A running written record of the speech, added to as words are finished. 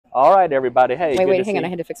All right, everybody. Hey, wait, hang on. I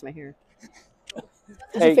had to fix my hair.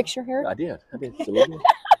 Did you fix your hair? I did. It's a little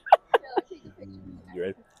You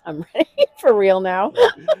ready? I'm ready for real now.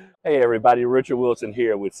 Hey, everybody. Richard Wilson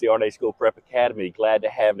here with CRNA School Prep Academy. Glad to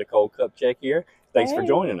have Nicole Kupchak here. Thanks for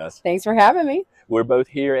joining us. Thanks for having me. We're both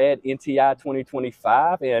here at NTI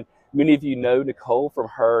 2025, and many of you know Nicole from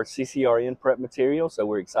her CCRN prep material, so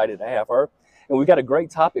we're excited to have her. And we've got a great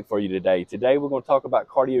topic for you today. Today, we're going to talk about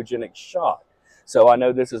cardiogenic shock. So I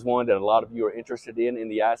know this is one that a lot of you are interested in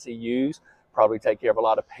the ICUs. Probably take care of a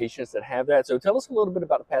lot of patients that have that. So tell us a little bit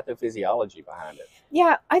about the pathophysiology behind it.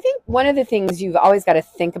 Yeah, I think one of the things you've always got to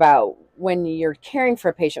think about when you're caring for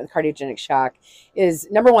a patient with cardiogenic shock is,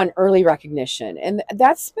 number one, early recognition. And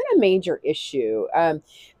that's been a major issue. A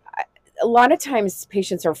lot of times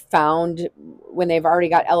patients are found when they've already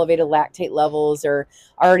got elevated lactate levels or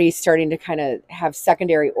already starting to kind of have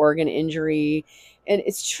secondary organ injury. And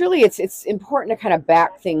it's important to kind of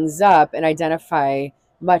back things up and identify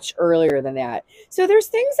much earlier than that. So there's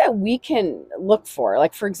things that we can look for.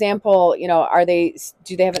 Like, for example,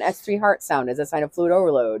 do they have an S3 heart sound as a sign of fluid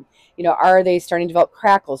overload? Are they starting to develop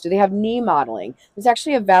crackles? Do they have knee modeling? There's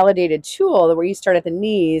actually a validated tool where you start at the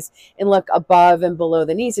knees and look above and below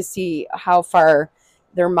the knees to see how far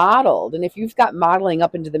they're modeled. And if you've got modeling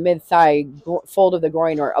up into the mid-thigh fold of the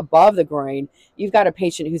groin or above the groin, you've got a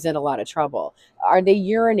patient who's in a lot of trouble. Are they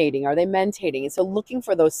urinating? Are they mentating? And so looking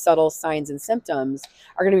for those subtle signs and symptoms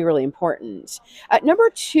are going to be really important. Number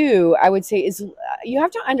two, I would say, is you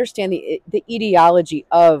have to understand the etiology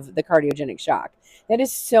of the cardiogenic shock. That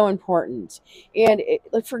is so important. And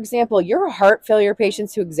for example, your heart failure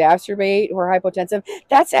patients who exacerbate or are hypotensive,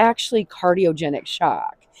 that's actually cardiogenic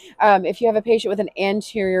shock. If you have a patient with an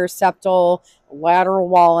anterior septal lateral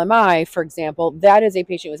wall MI, for example, that is a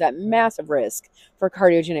patient who's at massive risk for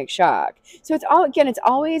cardiogenic shock. So it's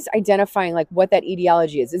always identifying like what that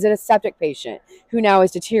etiology is. Is it a septic patient who now is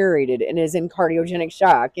deteriorated and is in cardiogenic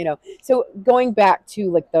shock? So going back to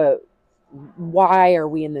like the why are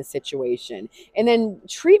we in this situation? And then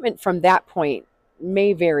treatment from that point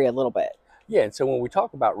may vary a little bit. Yeah, and so when we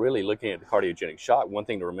talk about really looking at the cardiogenic shock, one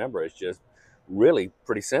thing to remember is just really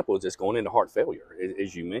pretty simple. It's just going into heart failure,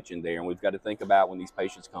 as you mentioned there. And we've got to think about when these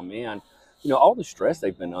patients come in, all the stress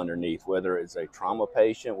they've been underneath, whether it's a trauma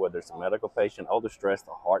patient, whether it's a medical patient, all the stress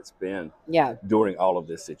the heart's been during all of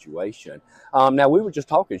this situation. Now, we were just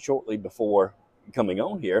talking shortly before coming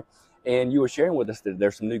on here, and you were sharing with us that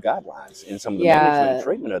there's some new guidelines in some of the management and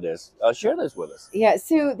treatment of this. Share those with us. Yeah,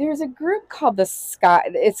 so there's a group called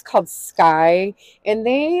it's called SKY, and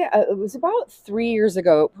they, it was about 3 years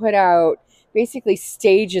ago, put out basically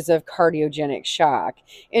stages of cardiogenic shock.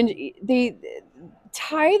 And they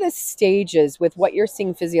tie the stages with what you're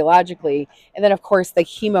seeing physiologically, and then of course the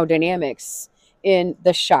hemodynamics in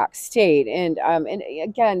the shock state. And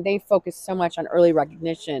again, they focus so much on early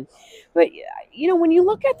recognition. But when you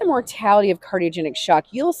look at the mortality of cardiogenic shock,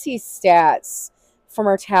 you'll see stats for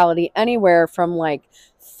mortality anywhere from like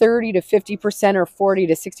 30 to 50% or 40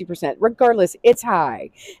 to 60%. Regardless, it's high.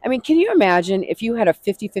 I mean, can you imagine if you had a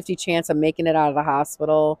 50-50 chance of making it out of the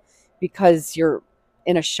hospital because you're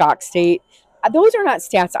in a shock state? Those are not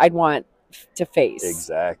stats I'd want to face.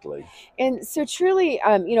 Exactly. And so truly,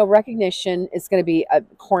 recognition is going to be a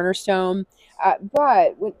cornerstone.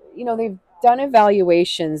 But they've done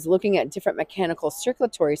evaluations looking at different mechanical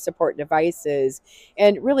circulatory support devices,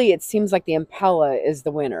 and really it seems like the Impella is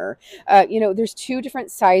the winner. There's two different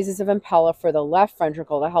sizes of Impella for the left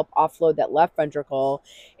ventricle to help offload that left ventricle,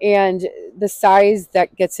 and the size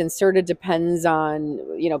that gets inserted depends on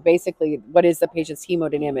basically what is the patient's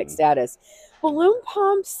hemodynamic status. Balloon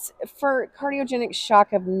pumps for cardiogenic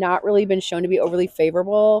shock have not really been shown to be overly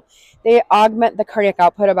favorable. They augment the cardiac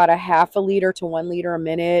output about 0.5 liter to 1 liter a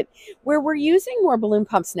minute. Where we're using more balloon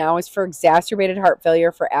pumps now is for exacerbated heart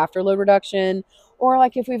failure for afterload reduction, or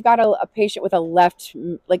like if we've got a patient with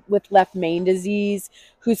left main disease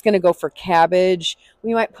who's going to go for cabbage,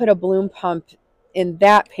 we might put a balloon pump in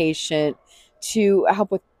that patient to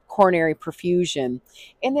help with coronary perfusion.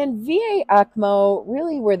 And then VA ECMO,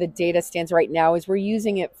 really where the data stands right now, is we're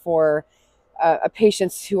using it for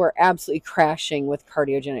patients who are absolutely crashing with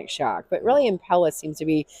cardiogenic shock. But really Impella seems to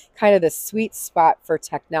be kind of the sweet spot for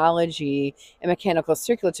technology and mechanical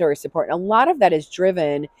circulatory support. And a lot of that is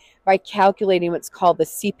driven by calculating what's called the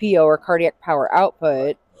CPO, or cardiac power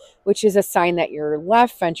output, which is a sign that your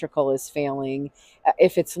left ventricle is failing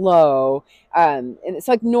if it's low. And it's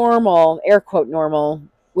like normal, air quote normal,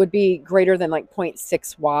 would be greater than like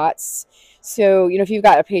 0.6 watts. So, if you've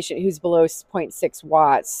got a patient who's below 0.6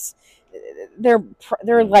 watts,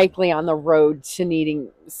 they're likely on the road to needing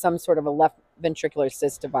some sort of a left ventricular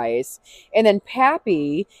assist device. And then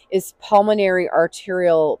PAPI is pulmonary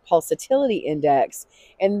arterial pulsatility index.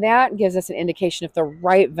 And that gives us an indication if the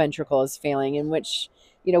right ventricle is failing, in which,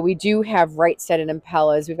 you know, we do have right-sided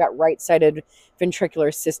Impellas. We've got right-sided ventricular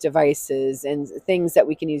assist devices and things that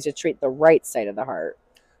we can use to treat the right side of the heart.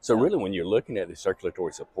 So really, when you're looking at the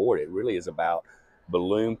circulatory support, it really is about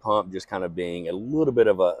balloon pump just kind of being a little bit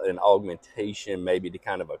of an augmentation, maybe to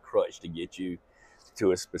kind of a crutch to get you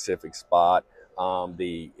to a specific spot.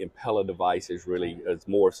 The Impella device is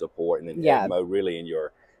more support, and then ECMO really in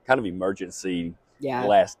your kind of emergency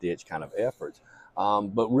last ditch kind of efforts.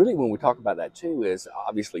 But really, when we talk about that too, is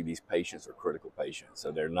obviously these patients are critical patients,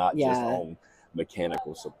 so they're not just on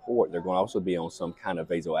mechanical support. They're going to also be on some kind of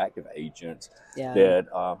vasoactive agents that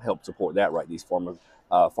help support that, right? These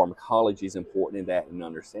pharmacology is important in that and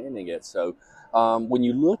understanding it. So when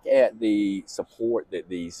you look at the support that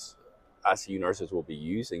these ICU nurses will be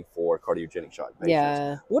using for cardiogenic shock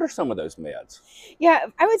patients, what are some of those meds? Yeah,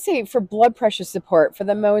 I would say for blood pressure support, for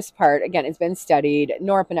the most part, again, it's been studied,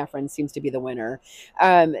 norepinephrine seems to be the winner.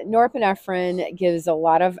 Norepinephrine gives a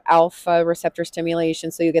lot of alpha receptor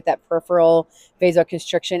stimulation, so you get that peripheral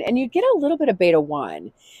vasoconstriction, and you get a little bit of beta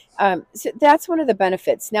 1. So that's one of the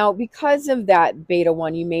benefits. Now, because of that beta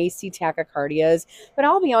 1, you may see tachycardias, but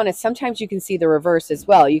I'll be honest, sometimes you can see the reverse as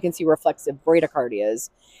well. You can see reflexive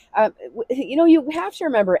bradycardias. You know, you have to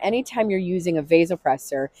remember, anytime you're using a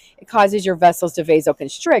vasopressor, it causes your vessels to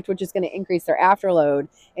vasoconstrict, which is going to increase their afterload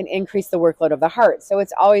and increase the workload of the heart. So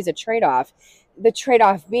it's always a trade-off. The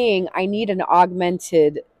trade-off being, I need an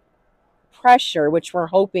augmented pressure, which we're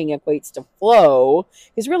hoping equates to flow,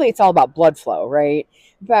 because really it's all about blood flow, right?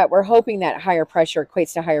 But we're hoping that higher pressure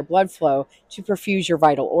equates to higher blood flow to perfuse your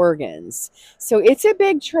vital organs. So it's a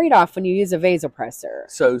big trade-off when you use a vasopressor.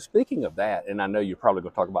 So speaking of that, and I know you're probably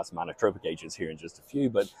going to talk about some inotropic agents here in just a few,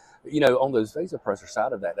 but you know, on those vasopressor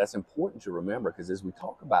side of that, that's important to remember, because as we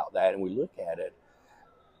talk about that and we look at it,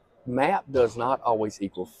 MAP does not always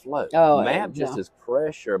equal flow. MAP just is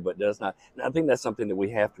pressure, but does not. And I think that's something that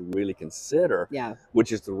we have to really consider,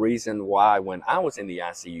 which is the reason why when I was in the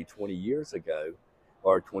ICU 20 years ago,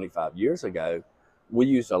 or 25 years ago, we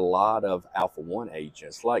used a lot of alpha-1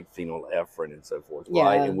 agents like phenylephrine and so forth,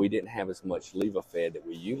 right? And we didn't have as much Levophed that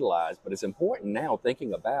we utilized. But it's important now,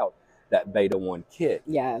 thinking about that beta-1 kit,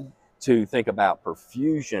 to think about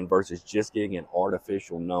perfusion versus just getting an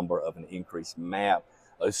artificial number of an increased MAP,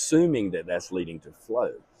 assuming that that's leading to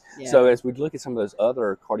flow. So as we look at some of those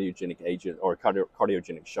other cardiogenic agents or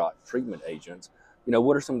cardiogenic shock treatment agents, you know,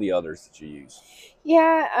 what are some of the others that you use?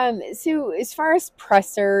 So as far as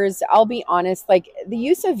pressors, I'll be honest, like the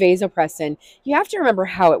use of vasopressin, you have to remember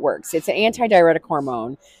how it works. It's an antidiuretic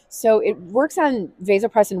hormone. So it works on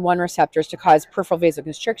vasopressin 1 receptors to cause peripheral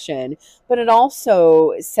vasoconstriction, but it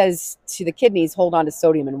also says to the kidneys, hold on to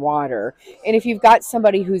sodium and water. And if you've got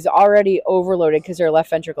somebody who's already overloaded because their left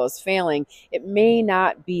ventricle is failing, it may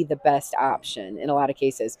not be the best option in a lot of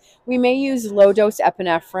cases. We may use low dose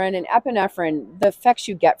epinephrine, and epinephrine, the effects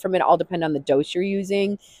you get from it all depend on the dose you're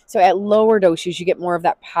using. So at lower doses, you get more of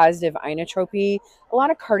that positive inotropy. A lot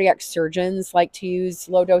of cardiac surgeons like to use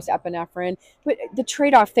low-dose epinephrine, but the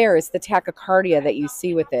trade-off there is the tachycardia that you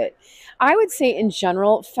see with it. I would say in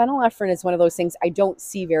general, phenylephrine is one of those things I don't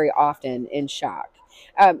see very often in shock.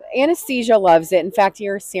 Anesthesia loves it. In fact,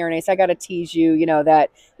 you're a CRNA, so I got to tease you, you know, that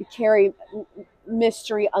you carry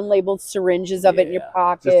mystery unlabeled syringes of it in your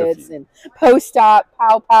pockets and post-op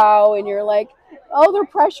pow, and you're like, oh, their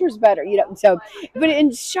pressure's better, you know. So, but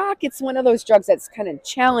in shock, it's one of those drugs that's kind of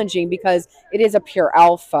challenging because it is a pure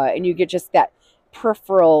alpha, and you get just that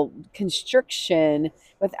peripheral constriction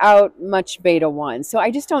without much beta 1. So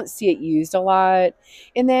I just don't see it used a lot.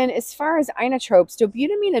 And then as far as inotropes,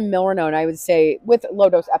 dobutamine and milrinone, I would say with low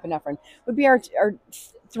dose epinephrine would be our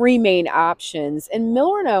 3 main options. And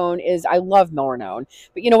milrinone is, I love milrinone,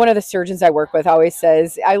 but you know, one of the surgeons I work with always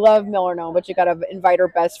says, I love milrinone, but you got to invite her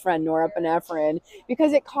best friend, norepinephrine,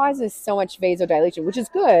 because it causes so much vasodilation, which is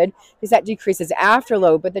good because that decreases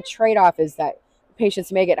afterload. But the trade-off is that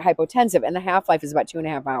patients may get hypotensive, and the half-life is about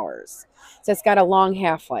 2.5 hours. So it's got a long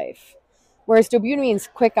half-life. Whereas dobutamine is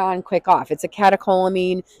quick on, quick off. It's a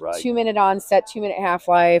catecholamine, 2-minute onset, 2-minute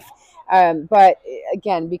half-life. But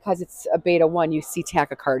again, because it's a beta 1, you see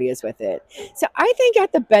tachycardias with it. So I think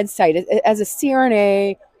at the bedside, as a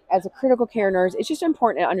CRNA, as a critical care nurse, it's just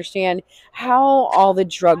important to understand how all the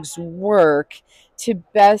drugs work to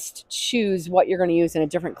best choose what you're going to use in a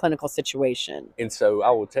different clinical situation. And so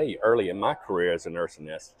I will tell you, early in my career as a nurse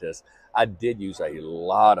anesthetist, I did use a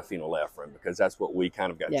lot of phenylephrine because that's what we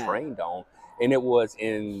kind of got trained on. And it was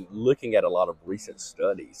in looking at a lot of recent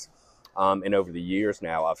studies And over the years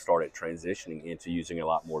now, I've started transitioning into using a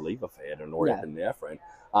lot more Levophed or norepinephrine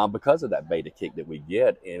because of that beta kick that we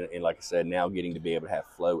get. And like I said, now getting to be able to have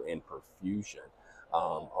flow and perfusion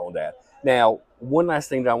on that. Now, one last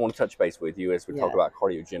thing that I want to touch base with you as we talk about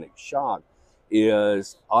cardiogenic shock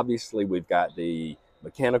is obviously we've got the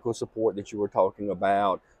mechanical support that you were talking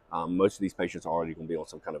about. Most of these patients are already going to be on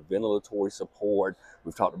some kind of ventilatory support.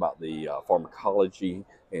 We've talked about the pharmacology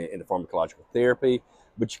and the pharmacological therapy,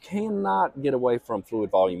 but you cannot get away from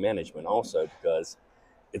fluid volume management also because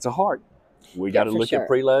it's a heart. We got to look at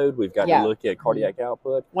preload. We've got to look at cardiac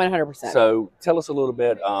output. 100%. So tell us a little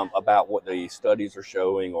bit about what the studies are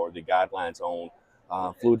showing or the guidelines on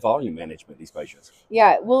fluid volume management these patients.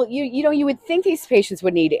 Yeah, well, you would think these patients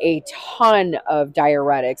would need a ton of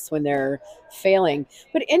diuretics when they're failing,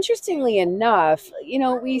 but interestingly enough,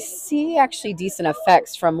 we see actually decent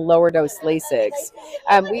effects from lower dose Lasix.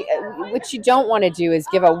 What you don't want to do is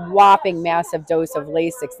give a whopping massive dose of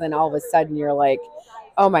Lasix, then all of a sudden you're like,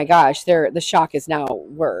 oh my gosh, the shock is now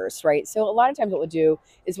worse, right? So a lot of times what we'll do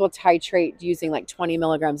is we'll titrate using like 20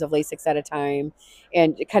 milligrams of Lasix at a time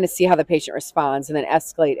and kind of see how the patient responds and then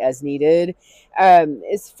escalate as needed.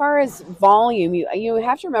 As far as volume, you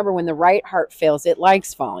have to remember when the right heart fails, it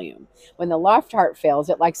likes volume. When the left heart fails,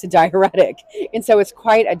 it likes a diuretic. And so it's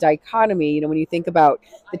quite a dichotomy, when you think about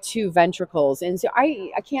the two ventricles. And so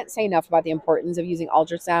I can't say enough about the importance of using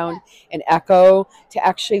ultrasound and echo to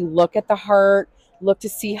actually look at the heart, look to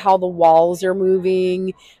see how the walls are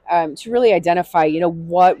moving, to really identify,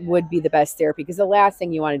 what would be the best therapy. Because the last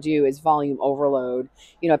thing you want to do is volume overload,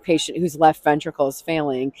 a patient whose left ventricle is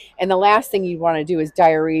failing. And the last thing you want to do is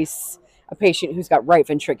diurese a patient who's got right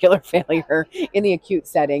ventricular failure in the acute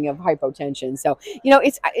setting of hypotension. So,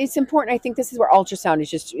 it's important. I think this is where ultrasound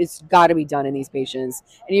it's got to be done in these patients.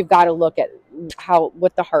 And you've got to look at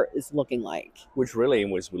what the heart is looking like. Which really,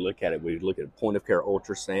 as we look at point of care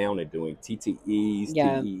ultrasound and doing TTEs,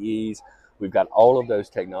 TEEs. We've got all of those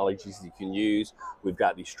technologies you can use. We've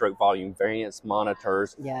got these stroke volume variance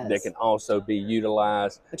monitors that can also be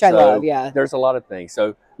utilized. Which I love, There's a lot of things.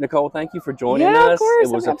 So, Nicole, thank you for joining us. Of course,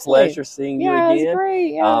 it was a pleasure seeing you again. It was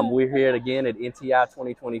great. We're here again at NTI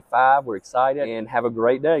 2025. We're excited and have a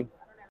great day.